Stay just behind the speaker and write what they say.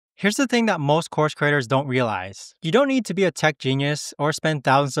Here's the thing that most course creators don't realize. You don't need to be a tech genius or spend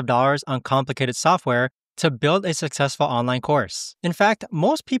thousands of dollars on complicated software to build a successful online course. In fact,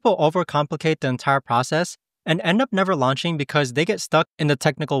 most people overcomplicate the entire process and end up never launching because they get stuck in the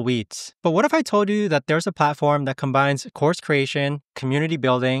technical weeds. But what if I told you that there's a platform that combines course creation, community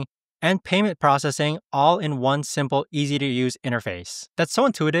building, and payment processing all in one simple, easy to use interface? That's so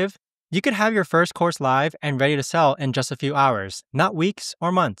intuitive, you could have your first course live and ready to sell in just a few hours, not weeks or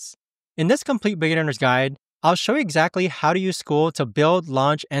months. In this complete beginner's guide, I'll show you exactly how to use Skool to build,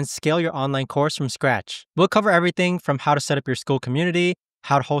 launch, and scale your online course from scratch. We'll cover everything from how to set up your Skool community,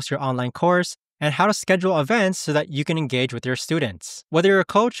 how to host your online course, and how to schedule events so that you can engage with your students. Whether you're a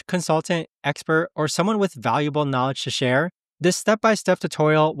coach, consultant, expert, or someone with valuable knowledge to share, this step-by-step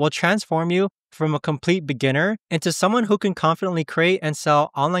tutorial will transform you from a complete beginner into someone who can confidently create and sell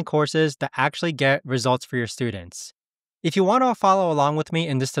online courses that actually get results for your students. If you want to follow along with me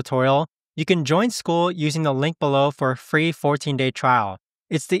in this tutorial, you can join Skool using the link below for a free 14-day trial.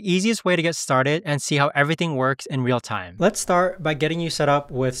 It's the easiest way to get started and see how everything works in real time. Let's start by getting you set up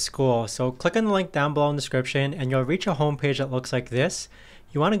with Skool. So click on the link down below in the description and you'll reach a homepage that looks like this.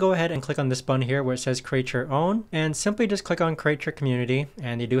 You want to go ahead and click on this button here where it says create your own, and simply just click on create your community.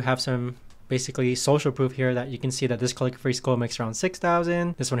 And you do have some basically social proof here that you can see that this click free Skool makes around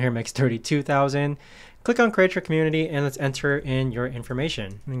 6,000. This one here makes 32,000. Click on create your community and let's enter in your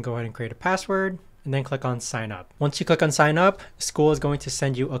information. And then go ahead and create a password and then click on sign up. Once you click on sign up, Skool is going to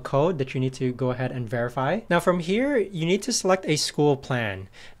send you a code that you need to go ahead and verify. Now from here, you need to select a Skool plan.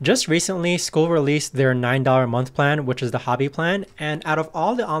 Just recently, Skool released their $9 a month plan, which is the hobby plan. And out of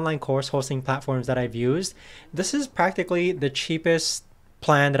all the online course hosting platforms that I've used, this is practically the cheapest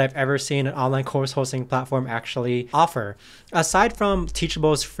plan that I've ever seen an online course hosting platform actually offer. Aside from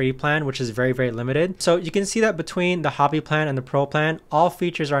Teachable's free plan, which is very, very limited. So you can see that between the hobby plan and the pro plan, all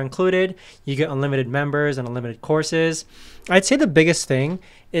features are included. You get unlimited members and unlimited courses. I'd say the biggest thing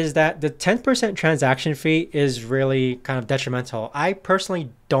is that the 10% transaction fee is really kind of detrimental. I personally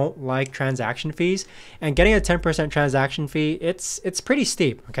don't like transaction fees, and getting a 10% transaction fee, it's pretty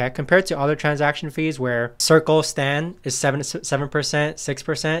steep, okay? Compared to other transaction fees where Circle Stan is 7%,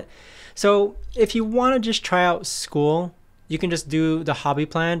 6%. So if you want to just try out Skool, you can just do the hobby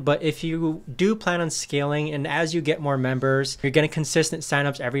plan. But if you do plan on scaling and as you get more members, you're getting consistent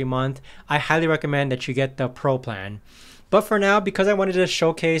signups every month, I highly recommend that you get the pro plan. But for now, because I wanted to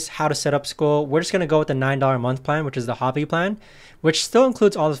showcase how to set up Skool, we're just going to go with the $9 a month plan, which is the hobby plan, which still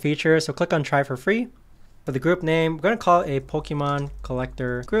includes all the features. So click on try for free. For the group name, we're going to call it a Pokemon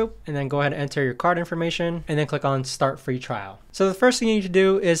collector group, and then go ahead and enter your card information and then click on start free trial. So the first thing you need to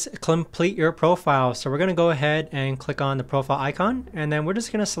do is complete your profile. So we're going to go ahead and click on the profile icon, and then we're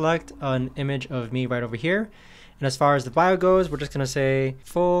just going to select an image of me right over here. And as far as the bio goes, we're just going to say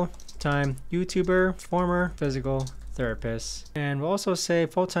full-time YouTuber, former physical therapist, and we'll also say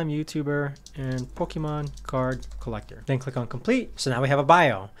full-time YouTuber and Pokemon card collector. Then click on complete. So now we have a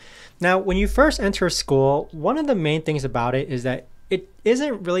bio. Now, when you first enter Skool, one of the main things about it is that it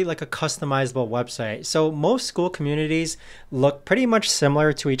isn't really like a customizable website. So most Skool communities look pretty much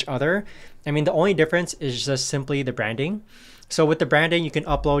similar to each other. I mean, the only difference is just simply the branding. So with the branding, you can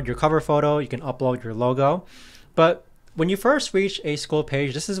upload your cover photo, you can upload your logo, but when you first reach a Skool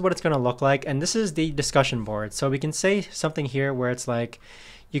page, this is what it's going to look like. And this is the discussion board. So we can say something here where it's like,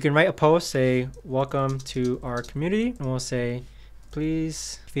 you can write a post, say, welcome to our community. And we'll say,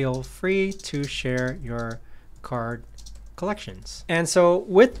 please feel free to share your card collections. And so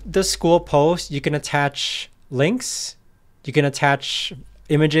with the Skool post, you can attach links, you can attach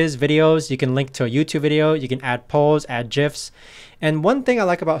images, videos, you can link to a YouTube video, you can add polls, add GIFs. And one thing I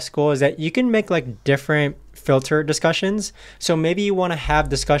like about Skool is that you can make like different filter discussions. So maybe you want to have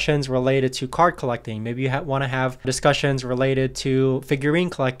discussions related to card collecting. Maybe you want to have discussions related to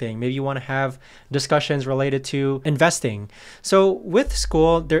figurine collecting. Maybe you want to have discussions related to investing. So with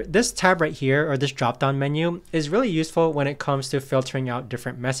Skool, this tab right here, or this drop-down menu, is really useful when it comes to filtering out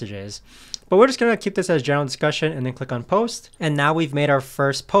different messages. But we're just going to keep this as general discussion and then click on post. And now we've made our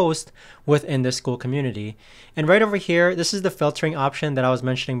first post within the Skool community. And right over here, this is the filtering option that I was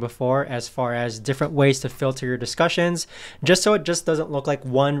mentioning before, as far as different ways to filter your discussions, just so it just doesn't look like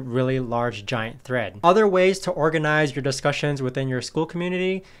one really large giant thread. Other ways to organize your discussions within your Skool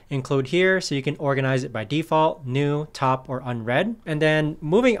community include here. So you can organize it by default, new, top, or unread. And then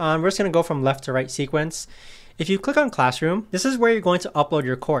moving on, we're just going to go from left to right sequence. If you click on Classroom, this is where you're going to upload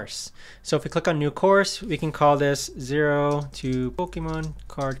your course. So if we click on New Course, we can call this 0 to Pokemon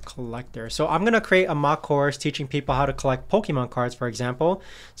Card Collector. So I'm going to create a mock course teaching people how to collect Pokemon cards, for example.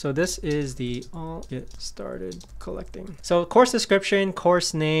 So this is the All Get Started Collecting. So course description,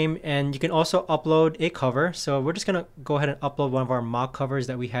 course name, and you can also upload a cover. So we're just going to go ahead and upload one of our mock covers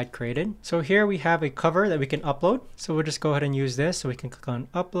that we had created. So here we have a cover that we can upload. So we'll just go ahead and use this. So we can click on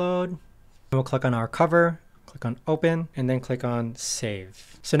Upload. And we'll click on our cover. Click on Open, and then click on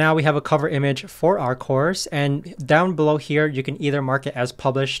Save. So now we have a cover image for our course, and down below here you can either mark it as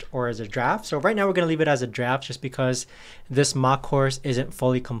published or as a draft. So right now we're going to leave it as a draft just because this mock course isn't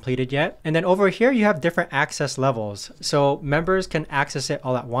fully completed yet. And then over here you have different access levels. So members can access it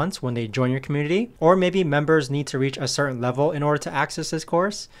all at once when they join your community, or maybe members need to reach a certain level in order to access this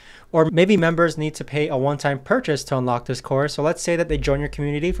course. Or maybe members need to pay a one-time purchase to unlock this course. So let's say that they join your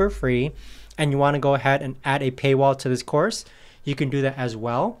community for free and you want to go ahead and add a paywall to this course. You can do that as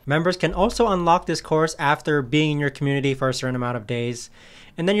well. Members can also unlock this course after being in your community for a certain amount of days.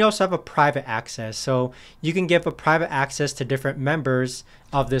 And then you also have a private access. So you can give a private access to different members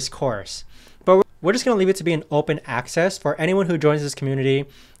of this course. But we're just going to leave it to be an open access for anyone who joins this community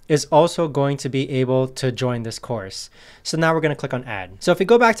is also going to be able to join this course. So now we're going to click on Add. So if we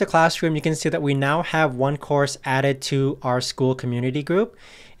go back to Classroom, you can see that we now have one course added to our Skool community group.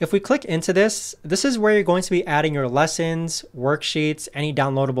 If we click into this, this is where you're going to be adding your lessons, worksheets, any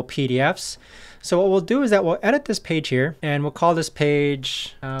downloadable PDFs. So what we'll do is that we'll edit this page here, and we'll call this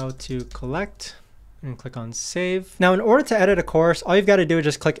page How to Collect, and click on Save. Now, in order to edit a course, all you've got to do is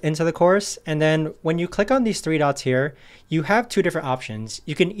just click into the course. And then when you click on these three dots here, you have two different options.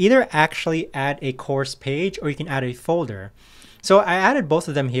 You can either actually add a course page or you can add a folder. So I added both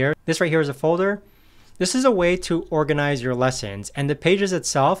of them here. This right here is a folder. This is a way to organize your lessons, and the pages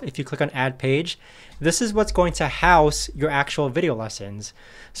itself, if you click on Add Page, this is what's going to house your actual video lessons.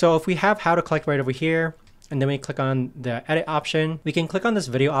 So if we have How to Collect right over here, and then we click on the Edit option, we can click on this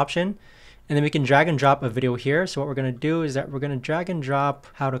video option, and then we can drag and drop a video here. So what we're going to do is that we're going to drag and drop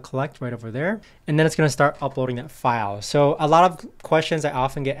How to Collect right over there. And then it's going to start uploading that file. So a lot of questions I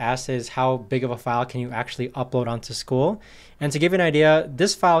often get asked is how big of a file can you actually upload onto Skool? And to give you an idea,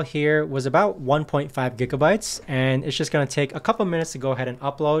 this file here was about 1.5 gigabytes. And it's just going to take a couple minutes to go ahead and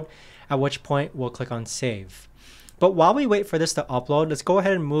upload, at which point we'll click on Save. But while we wait for this to upload, let's go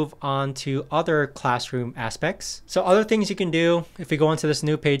ahead and move on to other classroom aspects. So other things you can do, if we go into this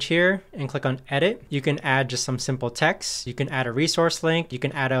new page here and click on Edit, you can add just some simple text. You can add a resource link. You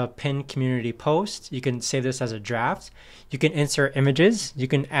can add a pinned community post. You can save this as a draft. You can insert images. You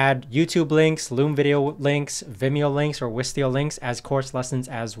can add YouTube links, Loom video links, Vimeo links, or Wistia links as course lessons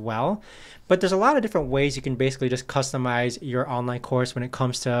as well. But there's a lot of different ways you can basically just customize your online course when it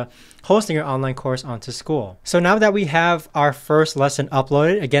comes to hosting your online course onto Skool. So now that we have our first lesson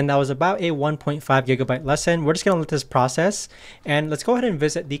uploaded, again, that was about a 1.5 gigabyte lesson. We're just going to let this process, and let's go ahead and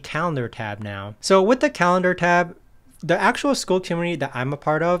visit the calendar tab now. So with the calendar tab, the actual Skool community that I'm a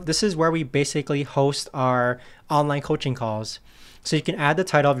part of, this is where we basically host our online coaching calls. So you can add the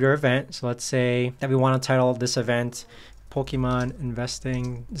title of your event. So let's say that we want to title this event Pokemon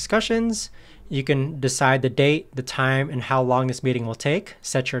Investing Discussions. You can decide the date, the time, and how long this meeting will take.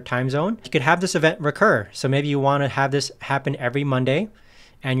 Set your time zone. You could have this event recur. So maybe you want to have this happen every Monday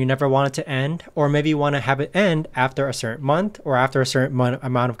and you never want it to end, or maybe you want to have it end after a certain month or after a certain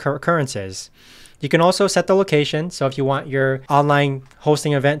amount of occurrences. You can also set the location. So if you want your online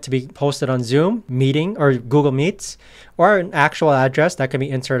hosting event to be hosted on Zoom, Meeting, or Google Meets, or an actual address that can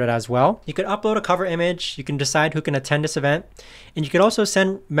be inserted as well. You can upload a cover image. You can decide who can attend this event. And you can also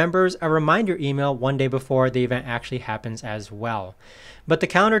send members a reminder email one day before the event actually happens as well. But the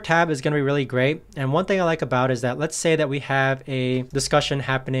calendar tab is going to be really great. And one thing I like about it is that let's say that we have a discussion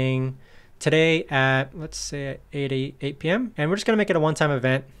happening today at, let's say at 8 p.m. And we're just going to make it a one-time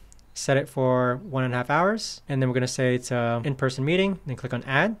event. Set it for 1.5 hours, and then we're going to say it's an in-person meeting, then click on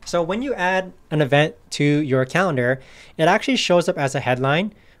Add. So when you add an event to your calendar, it actually shows up as a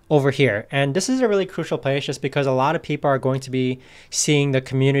headline over here. And this is a really crucial place just because a lot of people are going to be seeing the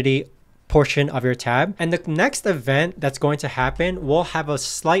community portion of your tab. And the next event that's going to happen will have a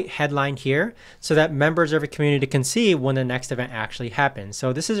slight headline here so that members of your community can see when the next event actually happens.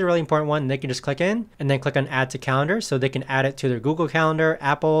 So this is a really important one. They can just click in and then click on Add to Calendar so they can add it to their Google Calendar,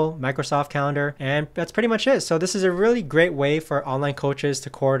 Apple, Microsoft Calendar, and that's pretty much it. So this is a really great way for online coaches to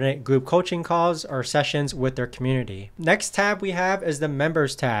coordinate group coaching calls or sessions with their community. Next tab we have is the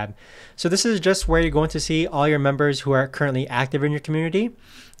Members tab. So this is just where you're going to see all your members who are currently active in your community.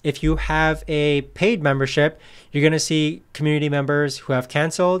 If you have a paid membership, you're going to see community members who have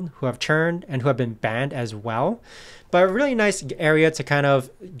canceled, who have churned, and who have been banned as well. But a really nice area to kind of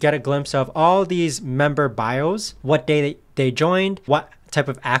get a glimpse of all these member bios, what day they joined, what type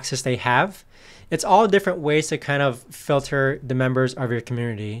of access they have. It's all different ways to kind of filter the members of your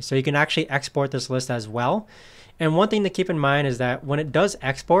community. So you can actually export this list as well. And one thing to keep in mind is that when it does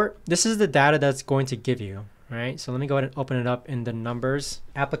export, this is the data that's going to give you. Right, so let me go ahead and open it up in the numbers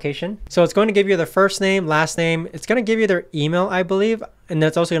application. So it's going to give you the first name, last name. It's going to give you their email, I believe. And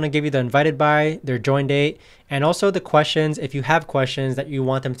that's also going to give you the invited by, their join date, and also the questions, if you have questions that you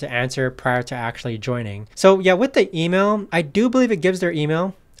want them to answer prior to actually joining. So yeah, with the email, I do believe it gives their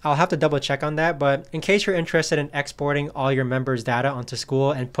email. I'll have to double check on that, but in case you're interested in exporting all your members' data onto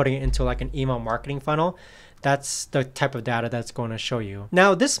Skool and putting it into like an email marketing funnel, that's the type of data that's going to show you.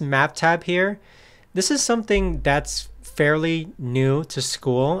 Now this map tab here, this is something that's fairly new to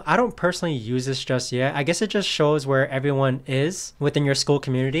Skool. I don't personally use this just yet. I guess it just shows where everyone is within your Skool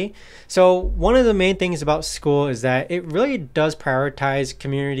community. So one of the main things about Skool is that it really does prioritize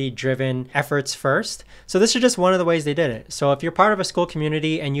community-driven efforts first. So this is just one of the ways they did it. So if you're part of a Skool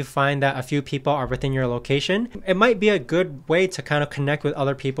community and you find that a few people are within your location, it might be a good way to kind of connect with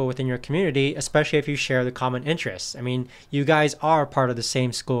other people within your community, especially if you share the common interests. I mean, you guys are part of the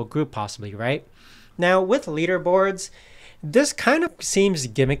same Skool group possibly, right? Now with leaderboards, this kind of seems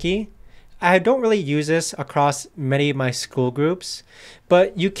gimmicky. I don't really use this across many of my Skool groups,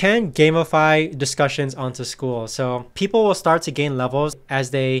 but you can gamify discussions onto Skool. So people will start to gain levels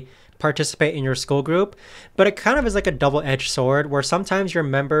as they participate in your Skool group, but it kind of is like a double-edged sword where sometimes your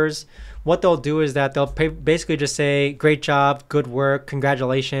members, what they'll do is that they'll basically just say, great job, good work,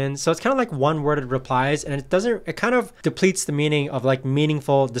 congratulations. So it's kind of like one-worded replies, and it kind of depletes the meaning of like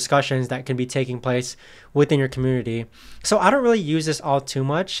meaningful discussions that can be taking place within your community. So I don't really use this all too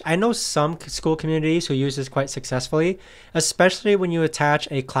much. I know some Skool communities who use this quite successfully, especially when you attach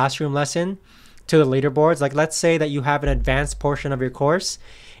a classroom lesson to the leaderboards. Like let's say that you have an advanced portion of your course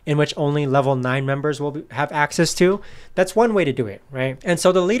in which only level 9 members will have access to. That's one way to do it, right? And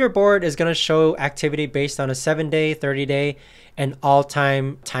so the leaderboard is going to show activity based on a 7-day, 30-day, and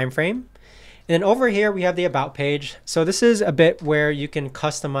all-time time frame. And then over here, we have the About page. So this is a bit where you can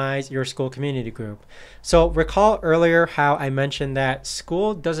customize your Skool community group. So recall earlier how I mentioned that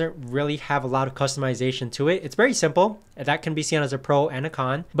Skool doesn't really have a lot of customization to it. It's very simple. That can be seen as a pro and a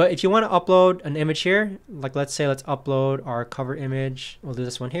con. But if you want to upload an image here, like let's say let's upload our cover image. We'll do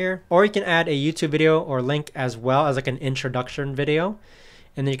this one here. Or you can add a YouTube video or link as well as like an introduction video.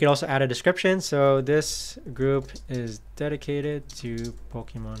 And then you can also add a description. So this group is dedicated to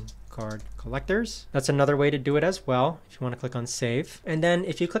Pokemon card collectors. That's another way to do it as well if you want to click on save. And then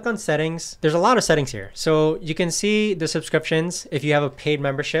if you click on settings, there's a lot of settings here. So you can see the subscriptions. If you have a paid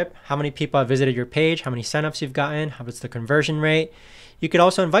membership, how many people have visited your page, how many signups you've gotten, how much the conversion rate. You could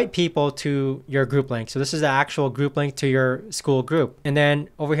also invite people to your group link. So this is the actual group link to your Skool group. And then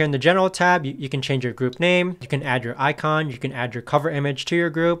over here in the general tab, you can change your group name. You can add your icon. You can add your cover image to your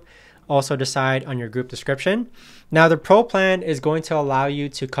group. Also decide on your group description. Now the pro plan is going to allow you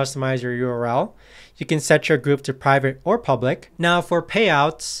to customize your URL. You can set your group to private or public. Now for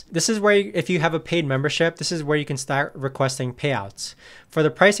payouts, this is where if you have a paid membership, this is where you can start requesting payouts. For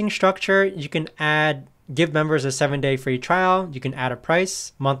the pricing structure, you can give members a 7-day free trial. You can add a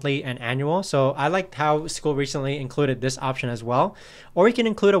price, monthly and annual. So I liked how Skool recently included this option as well. Or you can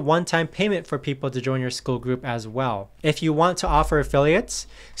include a one-time payment for people to join your Skool group as well. If you want to offer affiliates,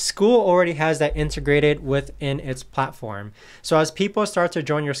 Skool already has that integrated within its platform. So as people start to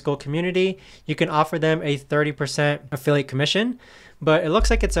join your Skool community, you can offer them a 30% affiliate commission. But it looks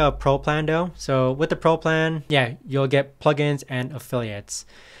like it's a pro plan though. So with the pro plan, yeah, you'll get plugins and affiliates.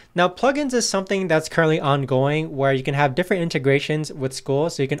 Now, plugins is something that's currently ongoing where you can have different integrations with Skool.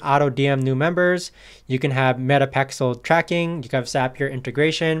 So you can auto DM new members. You can have metapixel tracking. You can have Zapier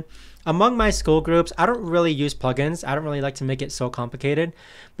integration. Among my Skool groups, I don't really use plugins. I don't really like to make it so complicated.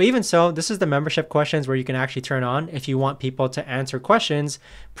 But even so, this is the membership questions where you can actually turn on if you want people to answer questions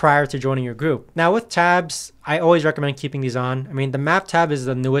prior to joining your group. Now with tabs, I always recommend keeping these on. I mean, the map tab is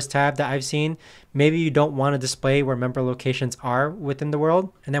the newest tab that I've seen. Maybe you don't want to display where member locations are within the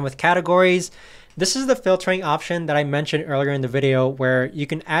world. And then with categories, this is the filtering option that I mentioned earlier in the video where you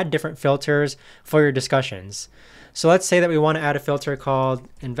can add different filters for your discussions. So let's say that we want to add a filter called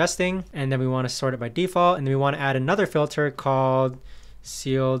investing, and then we want to sort it by default, and then we want to add another filter called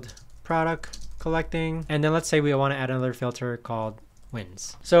sealed product collecting, and then let's say we want to add another filter called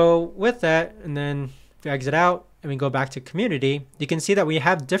wins. So with that, and then if we exit out and we go back to community, you can see that we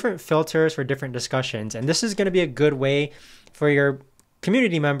have different filters for different discussions, and this is going to be a good way for your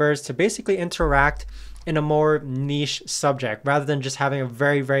community members to basically interact in a more niche subject rather than just having a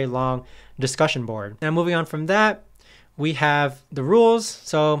very, very long discussion board. Now moving on from that, we have the rules.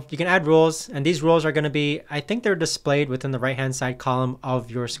 So you can add rules, and these rules are going to be, I think they're displayed within the right-hand side column of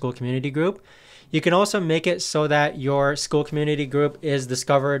your Skool community group. You can also make it so that your Skool community group is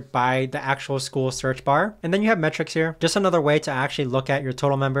discovered by the actual Skool search bar. And then you have metrics here, just another way to actually look at your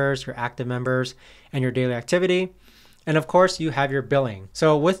total members, your active members, and your daily activity. And of course, you have your billing.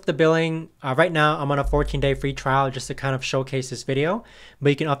 So with the billing, right now I'm on a 14-day free trial just to kind of showcase this video. But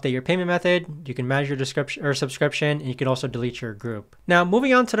you can update your payment method, you can manage your subscription, and you can also delete your group. Now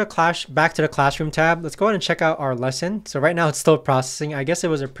moving on to the back to the classroom tab, let's go ahead and check out our lesson. So right now it's still processing. I guess it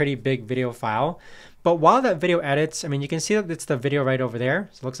was a pretty big video file. But while that video edits, I mean, you can see that it's the video right over there.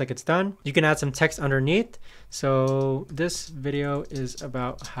 So it looks like it's done. You can add some text underneath. So this video is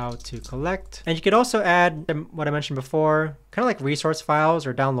about how to collect. And you could also add what I mentioned before, kind of like resource files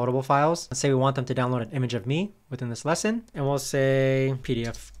or downloadable files. Let's say we want them to download an image of me within this lesson. And we'll say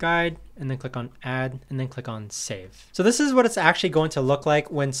PDF guide, and then click on add, and then click on save. So this is what it's actually going to look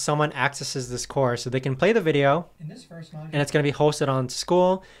like when someone accesses this course. So they can play the video, in this first module, and it's going to be hosted on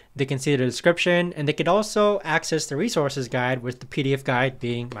Skool. They can see the description, and they could also access the resources guide with the PDF guide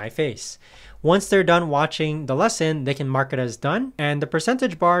being my face. Once they're done watching the lesson, they can mark it as done, and the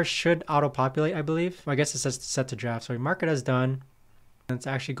percentage bar should auto-populate, I believe. I guess it says set to draft, so we mark it as done. Let's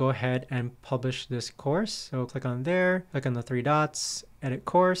actually go ahead and publish this course. So click on there, click on the three dots, edit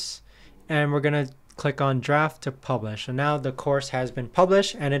course, and we're gonna click on draft to publish. So now the course has been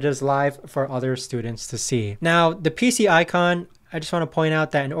published and it is live for other students to see. Now the PC icon, I just want to point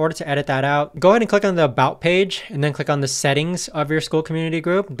out that in order to edit that out, go ahead and click on the About page and then click on the settings of your Skool community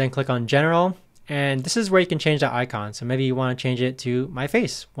group, then click on General. And this is where you can change the icon. So maybe you want to change it to my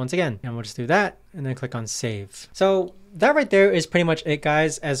face once again. And we'll just do that and then click on Save. So that right there is pretty much it,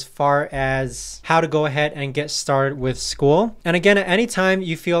 guys, as far as how to go ahead and get started with Skool. And again, at any time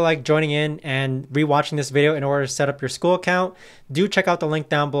you feel like joining in and rewatching this video in order to set up your Skool account, do check out the link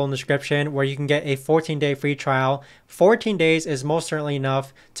down below in the description where you can get a 14-day free trial. 14 days is most certainly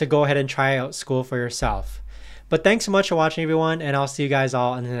enough to go ahead and try out Skool for yourself. But thanks so much for watching, everyone, and I'll see you guys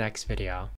all in the next video.